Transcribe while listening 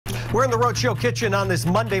We're in the Rhode Show kitchen on this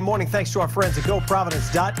Monday morning, thanks to our friends at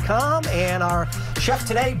GoProvidence.com. And our chef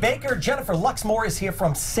today, baker Jennifer Luxmore, is here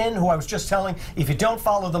from Sin, who I was just telling, if you don't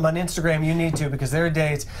follow them on Instagram, you need to, because there are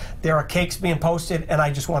days there are cakes being posted, and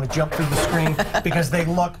I just want to jump through the screen because they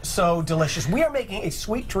look so delicious. We are making a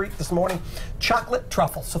sweet treat this morning, chocolate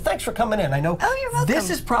truffles. So thanks for coming in. I know you're welcome. This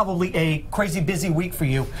is probably a crazy busy week for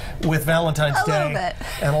you with Valentine's Day. A little bit.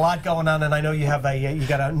 And a lot going on, and I know you have you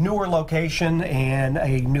got a newer location and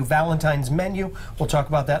a new Valentine's menu. We'll talk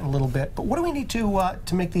about that in a little bit. But what do we need to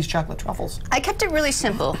make these chocolate truffles? I kept it really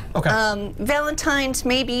simple. Okay. Valentine's,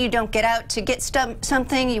 maybe you don't get out to get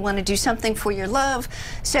something, you want to do something for your love.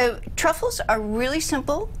 So truffles are really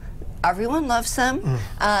simple. Everyone loves them.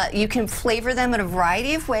 You can flavor them in a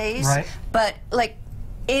variety of ways, right. But like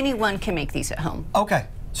anyone can make these at home. Okay.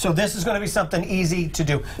 So this is going to be something easy to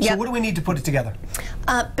do. Yep. So what do we need to put it together?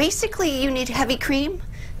 Basically, you need heavy cream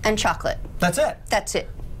and chocolate. That's it? That's it.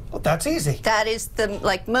 Well, that's easy. That is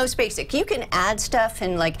the most basic. You can add stuff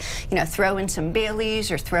and throw in some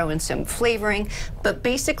Baileys or throw in some flavoring, but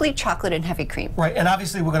basically chocolate and heavy cream. Right, and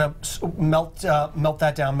obviously we're going to melt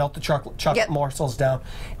that down, melt the chocolate morsels down,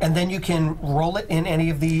 and then you can roll it in any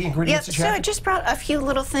of the ingredients that you have. So I just brought a few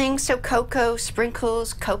little things. So cocoa,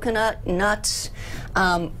 sprinkles, coconut, nuts,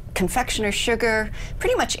 confectioner's sugar,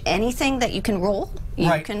 pretty much anything that you can roll,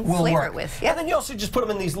 you can flavor it with. And then you also just put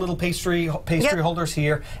them in these little pastry holders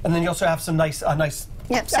here, and then you also have some nice,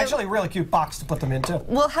 actually a really cute box to put them into.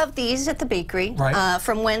 We'll have these at the bakery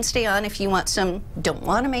from Wednesday on. If you want some, don't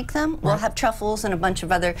want to make them, we'll have truffles and a bunch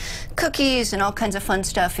of other cookies and all kinds of fun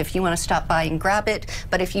stuff if you want to stop by and grab it.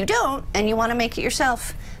 But if you don't and you want to make it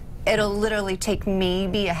yourself, it'll literally take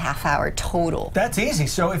maybe a half hour total. That's easy.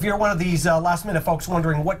 So if you're one of these last-minute folks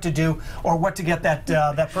wondering what to do or what to get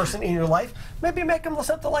that person in your life, maybe make them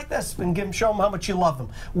something like this and show them how much you love them.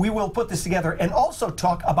 We will put this together and also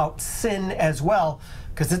talk about Sin as well,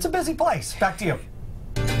 because it's a busy place. Back to you.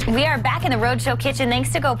 We are back in the Rhode Show kitchen.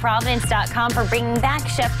 Thanks to GoProvidence.com for bringing back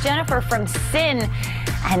Chef Jennifer from Sin.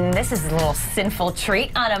 And this is a little sinful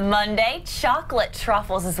treat on a Monday. Chocolate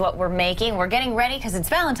truffles is what we're making. We're getting ready because it's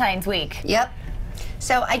Valentine's week. Yep.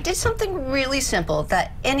 So I did something really simple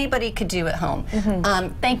that anybody could do at home.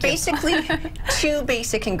 Thank you. Basically, two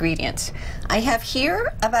basic ingredients. I have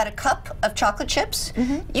here about a cup of chocolate chips.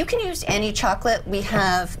 You can use any chocolate. We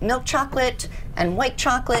have milk chocolate and white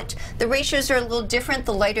chocolate. The ratios are a little different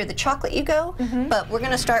the lighter the chocolate you go, but we're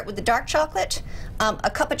going to start with the dark chocolate. A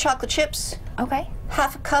cup of chocolate chips. Okay.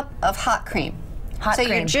 Half a cup of hot cream. So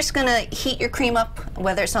you're just going to heat your cream up,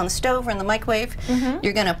 whether it's on the stove or in the microwave.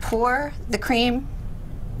 You're going to pour the cream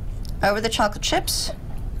over the chocolate chips.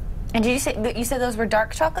 And did you said those were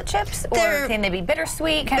dark chocolate chips? Or can they be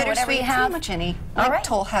bittersweet, kind of whatever you have? Pretty much any. All right.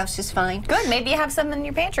 Toll House is fine. Good. Maybe you have some in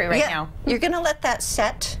your pantry right now. You're going to let that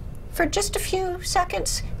set for just a few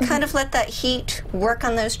seconds. Kind of let that heat work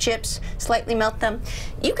on those chips, slightly melt them.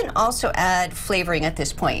 You can also add flavoring at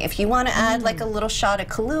this point. If you want to add like a little shot of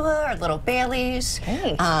Kahlua or little Baileys,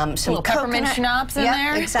 some little peppermint schnapps in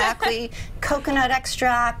there. Exactly. Coconut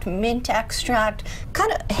extract, mint extract,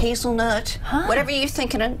 kind of hazelnut, whatever you're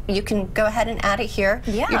thinking of, you can go ahead and add it here.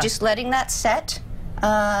 You're just letting that set.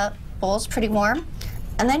 Bowl's pretty warm.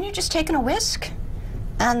 And then you're just taking a whisk,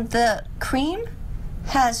 and the cream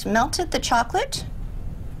has melted the chocolate.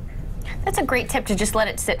 That's a great tip, to just let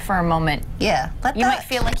it sit for a moment. Yeah. You might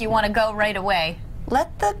feel like you want to go right away.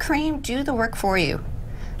 Let the cream do the work for you.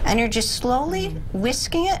 And you're just slowly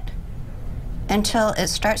whisking it until it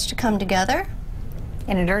starts to come together.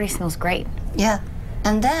 And it already smells great. Yeah.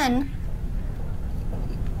 And then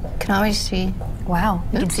you can always see. Wow.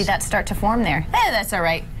 You can see that start to form there. That's all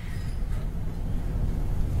right.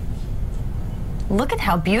 Look at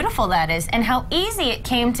how beautiful that is and how easy it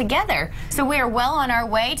came together. So we are well on our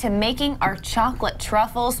way to making our chocolate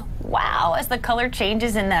truffles. Wow, as the color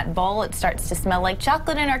changes in that bowl, it starts to smell like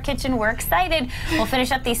chocolate in our kitchen. We're excited. We'll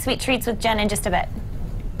finish up these sweet treats with Jen in just a bit.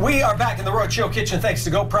 We are back in the Rhode Show kitchen thanks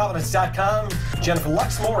to GoProvidence.com. Jennifer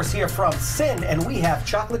Luxmore is here from Sin, and we have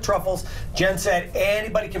chocolate truffles. Jen said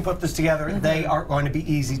anybody can put this together. They are going to be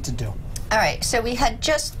easy to do. All right, so we had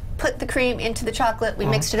just put the cream into the chocolate, we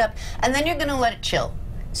mixed it up, and then you're going to let it chill.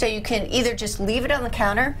 So you can either just leave it on the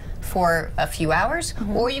counter for a few hours,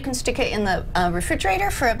 or you can stick it in the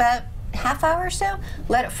refrigerator for about half hour or so,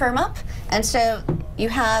 let it firm up, and so you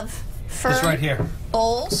have firm this right here.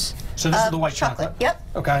 Bowls. So this is the white chocolate? Yep.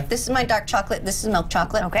 Okay. This is my dark chocolate, this is milk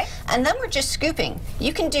chocolate. Okay. And then we're just scooping.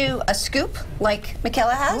 You can do a scoop like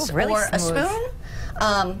Michaela has, really or smooth. a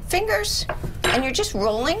spoon, fingers, and you're just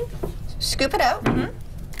rolling, scoop it out.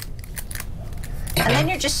 And then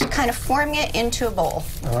you're just kind of forming it into a bowl.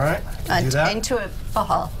 All right. Do that. Into a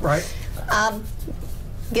ball. Right.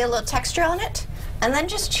 Get a little texture on it, and then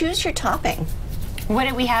just choose your topping. What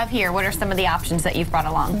do we have here? What are some of the options that you've brought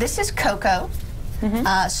along? This is cocoa,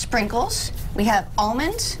 sprinkles. We have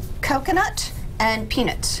almonds, coconut, and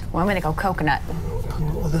peanuts. Well, I'm going to go coconut. Put a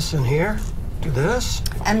little of this in here. Do this.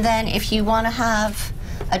 And then if you want to have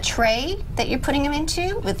a tray that you're putting them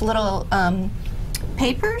into with little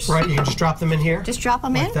papers. Right, you can just drop them in here. Just drop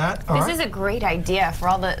them like in. That. This is a great idea for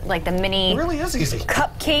all the the mini. It really is easy.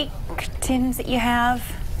 Cupcake tins that you have.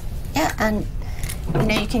 Yeah, and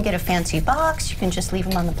you can get a fancy box. You can just leave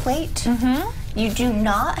them on the plate. You do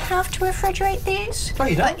not have to refrigerate these. Oh,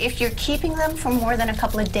 you don't? But if you're keeping them for more than a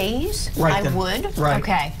couple of days, Right, I would. Right.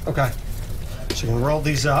 Okay. Okay. So you can roll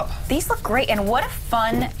these up. These look great, and what a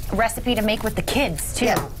fun recipe to make with the kids, too.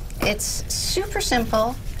 Yeah, it's super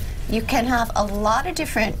simple. You can have a lot of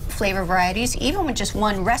different flavor varieties. Even with just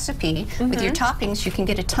one recipe, with your toppings, you can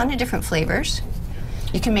get a ton of different flavors.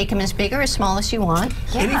 You can make them as big or as small as you want.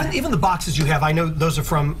 Yeah. And even the boxes you have, I know those are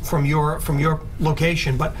from your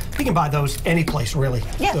location, but you can buy those any place really.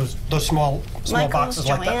 Yeah. Those small Michael's, boxes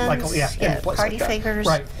like that. Joann's, Any place Party like that. Favors.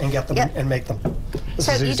 Right, and get them and make them. This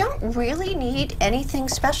So is you easy. don't really need anything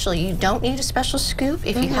special. You don't need a special scoop.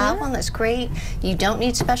 If you have one, that's great. You don't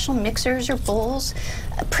need special mixers or bowls.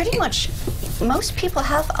 Pretty much, most people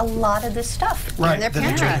have a lot of this stuff in their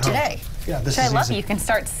pantry today. Yeah, this So is I love easy. it. You can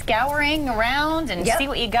start scouring around and Yep. see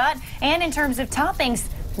what you got. And in terms of toppings,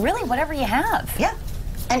 really whatever you have. Yeah.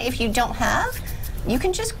 And if you don't have, you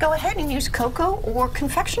can just go ahead and use cocoa or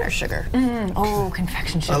confectioner sugar. Oh,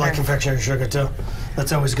 confection sugar. I like confectionery sugar too.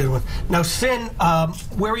 That's always a good one. Now, Sin,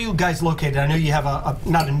 where are you guys located? I know you have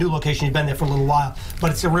not a new location. You've been there for a little while,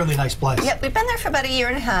 but it's a really nice place. Yep, we've been there for about a year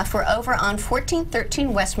and a half. We're over on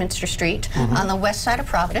 1413 Westminster Street on the west side of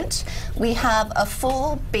Providence. We have a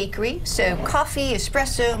full bakery, so coffee,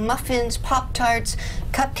 espresso, muffins, Pop-Tarts,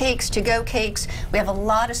 cupcakes, to-go cakes. We have a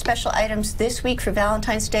lot of special items this week for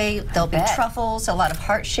Valentine's Day. There'll be truffles, a lot of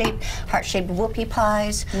heart-shaped whoopie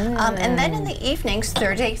pies. And then in the evenings,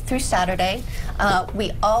 Thursday through Saturday,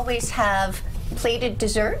 we always have plated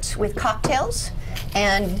desserts with cocktails.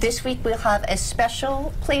 And this week we'll have a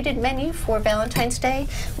special plated menu for Valentine's Day.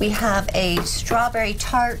 We have a strawberry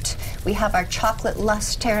tart. We have our chocolate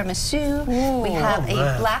lust tiramisu. We have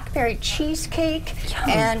a blackberry cheesecake.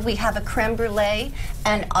 And we have a creme brulee.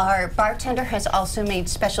 And our bartender has also made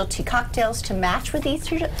specialty cocktails to match with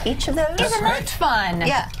each of those. Isn't that fun?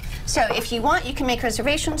 Yeah. So if you want, you can make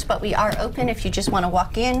reservations, but we are open if you just want to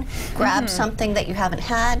walk in, grab something that you haven't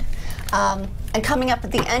had. And coming up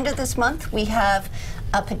at the end of this month, we have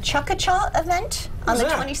a Pachuca-Chaw event on the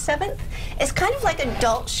 27th. It's kind of like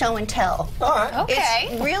adult show and tell. All right. Okay.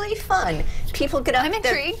 It's really fun. People get up, I'm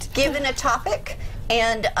they're intrigued. given a topic,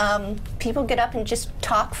 and people get up and just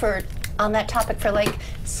talk on that topic for like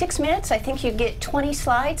 6 minutes. I think you get 20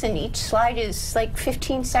 slides, and each slide is like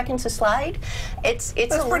 15 seconds a slide. It's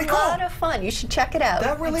a lot of fun. You should check it out.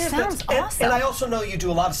 That really is. Sounds awesome. And I also know you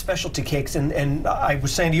do a lot of specialty cakes, and I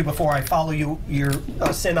was saying to you before, I follow your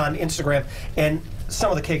Sin on Instagram, and some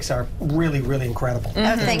of the cakes are really, really incredible.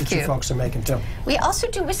 Oh, thank that you you. folks are making too. We also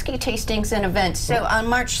do whiskey tastings and events. So on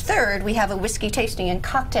March 3rd, we have a whiskey tasting and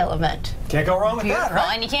cocktail event. Can't go wrong with that, Beautiful.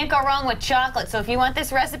 right? And you can't go wrong with chocolate. So if you want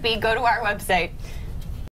this recipe, go to our website.